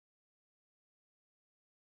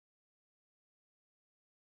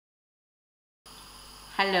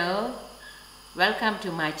Hello, welcome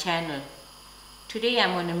to my channel. Today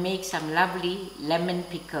I'm going to make some lovely lemon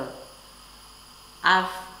pickle.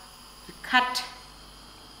 I've cut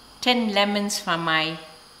 10 lemons from my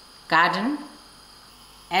garden.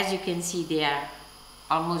 As you can see, they are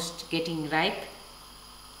almost getting ripe.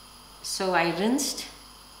 So I rinsed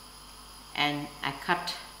and I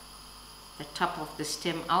cut the top of the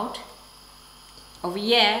stem out. Over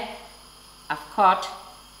here I've got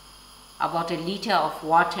about a liter of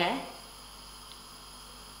water,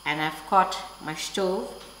 and I've got my stove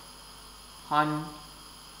on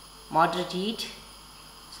moderate heat,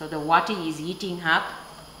 so the water is heating up.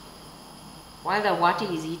 While the water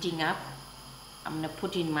is heating up, I'm going to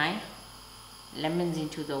put in my lemons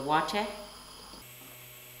into the water.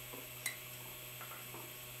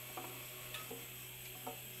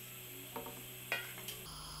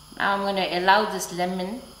 Now I'm going to allow this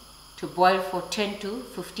lemon to boil for 10 to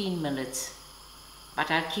 15 minutes, but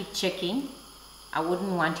I'll keep checking. I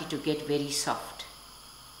wouldn't want it to get very soft.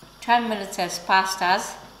 12 minutes has passed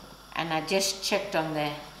us, and I just checked on the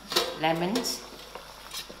lemons.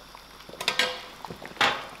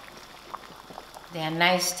 They are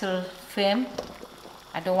nice, still firm.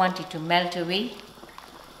 I don't want it to melt away.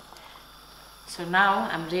 So now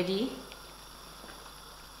I'm ready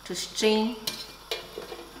to strain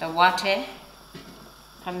the water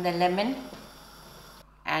from the lemon,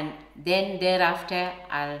 and then thereafter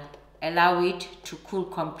I'll allow it to cool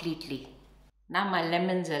completely. Now my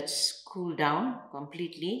lemons are cooled down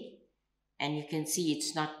completely, and you can see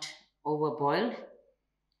it's not overboiled.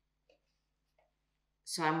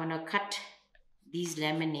 So I'm going to cut these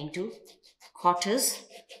lemon into quarters.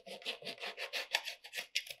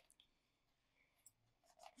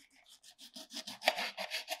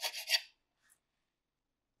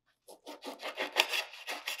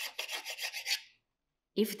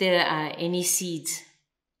 If there are any seeds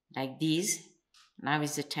like these, now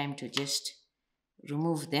is the time to just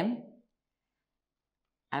remove them.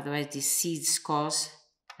 Otherwise these seeds cause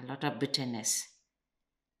a lot of bitterness.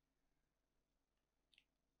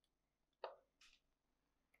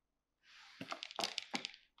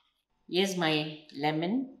 Here's my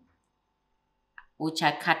lemon, which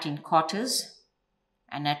I cut in quarters,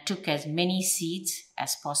 and I took as many seeds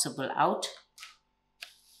as possible out.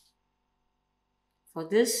 For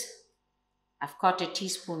this, I've got a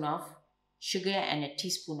teaspoon of sugar and a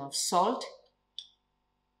teaspoon of salt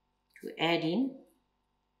to add in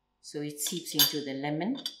so it seeps into the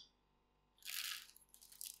lemon.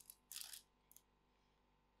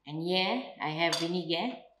 And here I have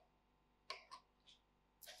vinegar.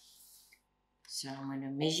 So I'm going to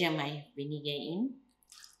measure my vinegar in.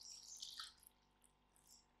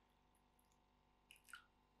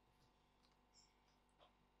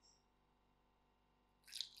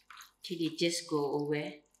 Till it just go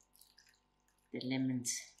over the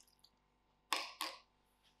lemons.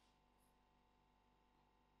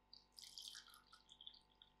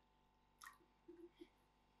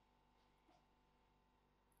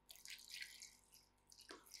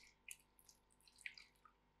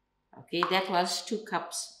 Okay, that was 2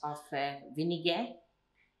 cups of vinegar.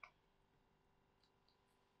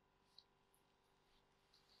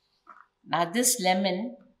 Now this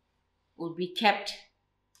lemon will be kept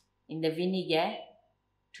in the vinegar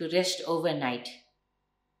to rest overnight,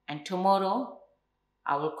 and tomorrow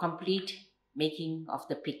I will complete making of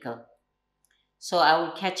the pickle. So I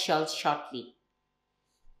will catch y'all shortly.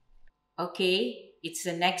 Okay, it's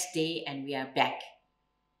the next day and we are back.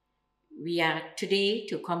 We are today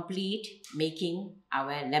to complete making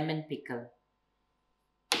our lemon pickle.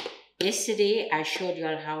 Yesterday I showed you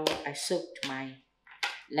all how I soaked my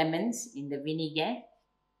lemons in the vinegar,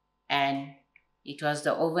 and it was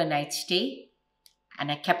the overnight stay,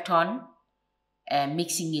 and I kept on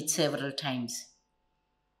mixing it several times.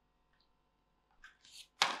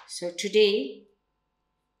 So today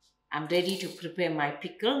I'm ready to prepare my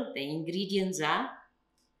pickle. The ingredients are,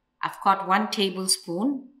 I've got 1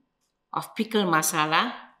 tablespoon of pickle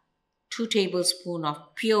masala, 2 tablespoons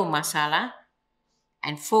of pure masala,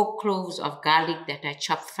 and 4 cloves of garlic that I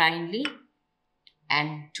chopped finely.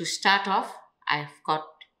 And to start off, I've got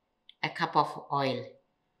a cup of oil,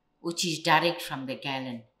 which is direct from the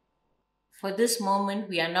gallon. For this moment,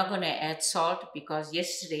 we are not going to add salt because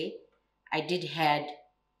yesterday I did add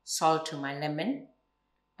salt to my lemon.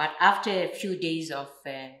 But after a few days of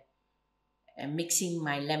mixing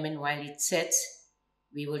my lemon while it sets,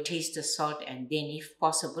 we will taste the salt, and then if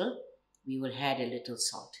possible, we will add a little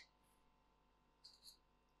salt.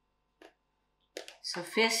 So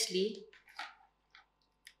firstly,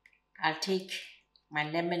 I'll take my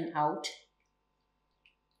lemon out.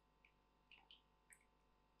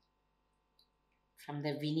 from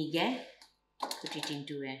the vinegar, put it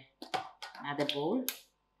into another bowl.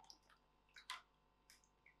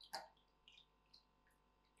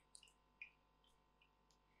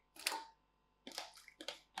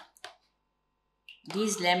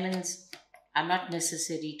 These lemons are not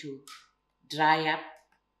necessary to dry up.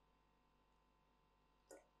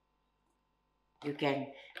 You can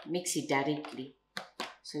mix it directly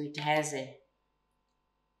so it has a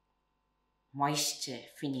moist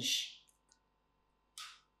finish.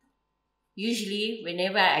 Usually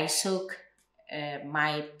whenever I soak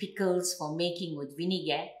my pickles for making with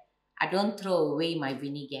vinegar, I don't throw away my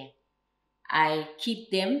vinegar. I keep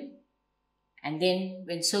them, and then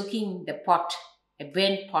when soaking the pot, a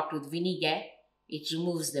burnt pot with vinegar, it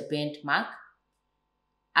removes the burnt mark.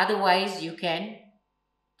 Otherwise you can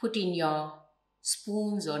put in your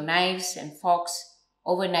spoons or knives and forks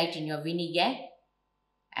overnight in your vinegar,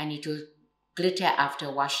 and it will glitter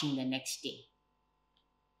after washing the next day.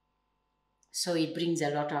 So it brings a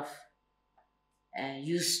lot of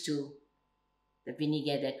use to the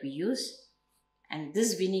vinegar that we use. And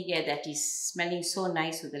this vinegar that is smelling so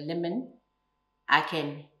nice with the lemon, I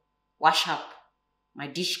can wash up my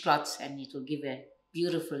dishcloths and it will give a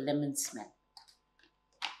beautiful lemon smell.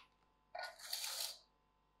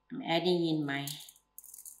 I'm adding in my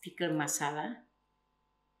pickle masala,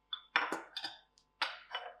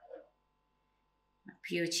 my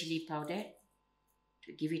pure chili powder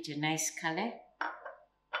to give it a nice color,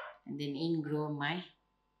 and then in grow my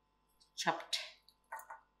chopped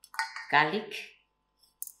garlic,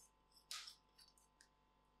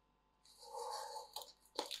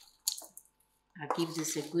 I'll give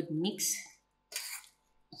this a good mix.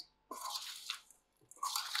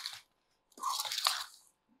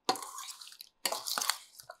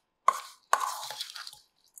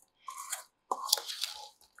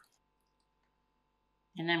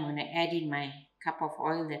 And I'm going to add in my cup of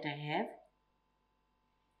oil that I have.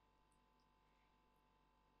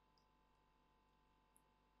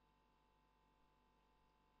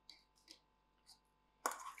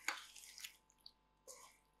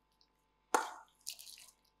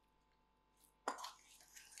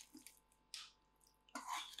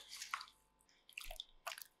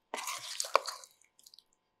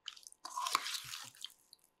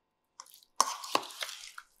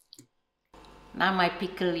 Now my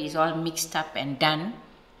pickle is all mixed up and done.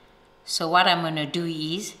 So what I'm going to do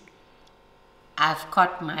is, I've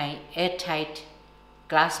got my airtight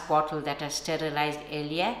glass bottle that I sterilized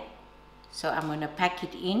earlier. So I'm going to pack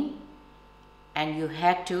it in, and you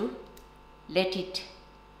had to let it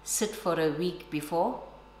sit for a week before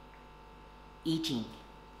eating.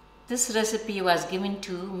 This recipe was given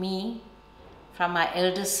to me from my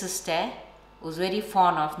eldest sister, who was very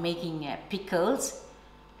fond of making pickles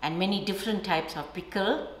and many different types of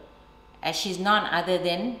pickle, as she's none other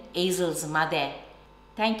than Hazel's mother.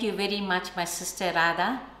 Thank you very much, my sister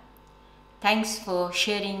Radha. Thanks for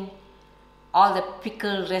sharing all the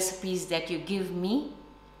pickle recipes that you give me.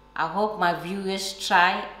 I hope my viewers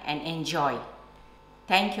try and enjoy.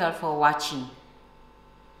 Thank you all for watching.